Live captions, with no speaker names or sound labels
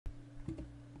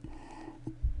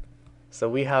So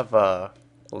we have a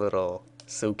little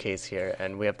suitcase here,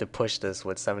 and we have to push this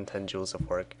with 710 joules of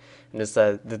work. And it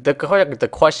says the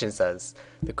question says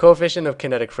the coefficient of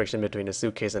kinetic friction between the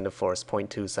suitcase and the force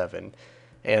 0.27,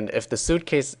 and if the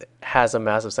suitcase has a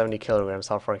mass of 70 kilograms,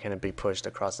 how far can it be pushed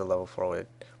across the level floor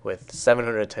with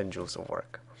 710 joules of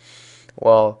work?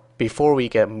 Well, before we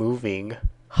get moving,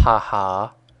 haha,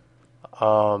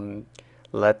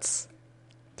 let's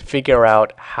figure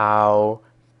out how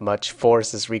much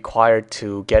force is required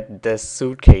to get this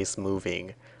suitcase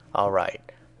moving. Alright,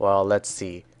 well, let's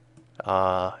see.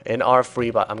 In our free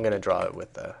body, I'm gonna draw it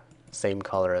with the same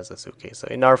color as the suitcase. So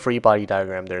in our free body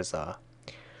diagram, there's a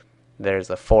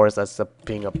force that's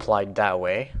being applied that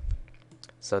way.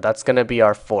 So that's gonna be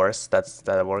our force that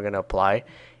we're gonna apply,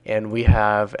 and we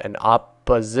have an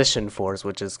opposition force,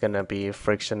 which is gonna be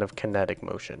friction of kinetic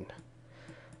motion,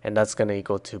 and that's gonna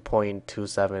equal to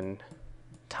 0.27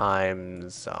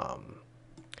 times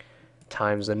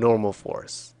times the normal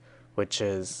force, which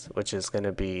is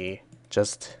gonna be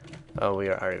just we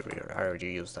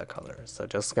already used that color, so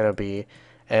just gonna be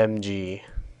mg.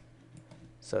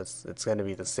 So it's gonna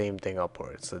be the same thing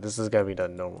upwards. So this is gonna be the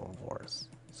normal force.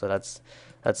 So that's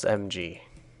mg.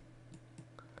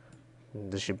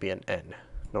 This should be an n,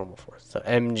 normal force. So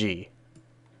mg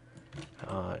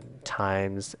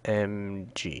times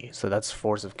mg. So that's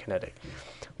force of kinetic.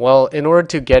 Well, in order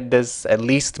to get this at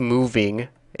least moving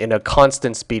in a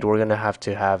constant speed, we're gonna have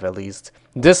to have at least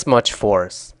this much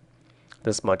force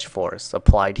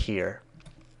applied here.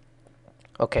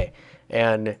 Okay,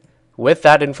 and with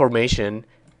that information,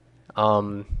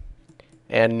 and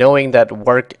knowing that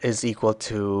work is equal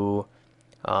to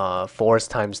force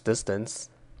times distance,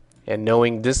 and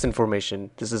knowing this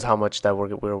information, this is how much that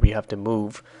where we have to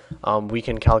move, we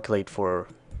can calculate for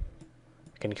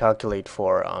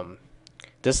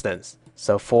distance.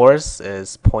 So force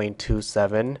is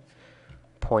 0.27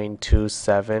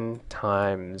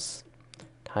 times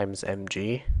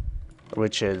mg,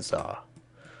 which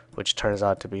turns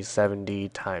out to be 70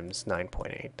 times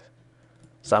 9.8.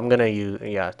 So I'm gonna use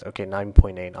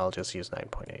 9.8. I'll just use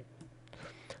 9.8.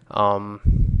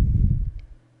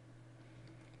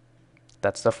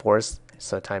 That's the force,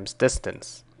 so times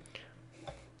distance.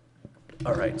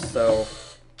 Alright, so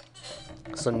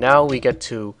now we get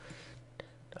to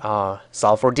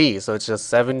solve for d. So it's just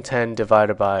 710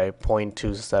 divided by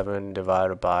 0.27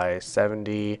 divided by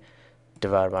 70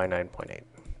 divided by 9.8.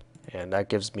 And that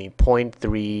gives me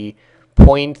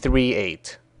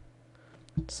 0.38.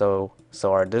 So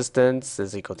our distance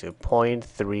is equal to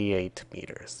 0.38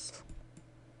 meters.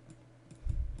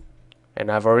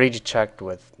 And I've already checked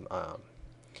with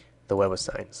the web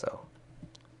sign, so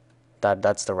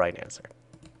that's the right answer.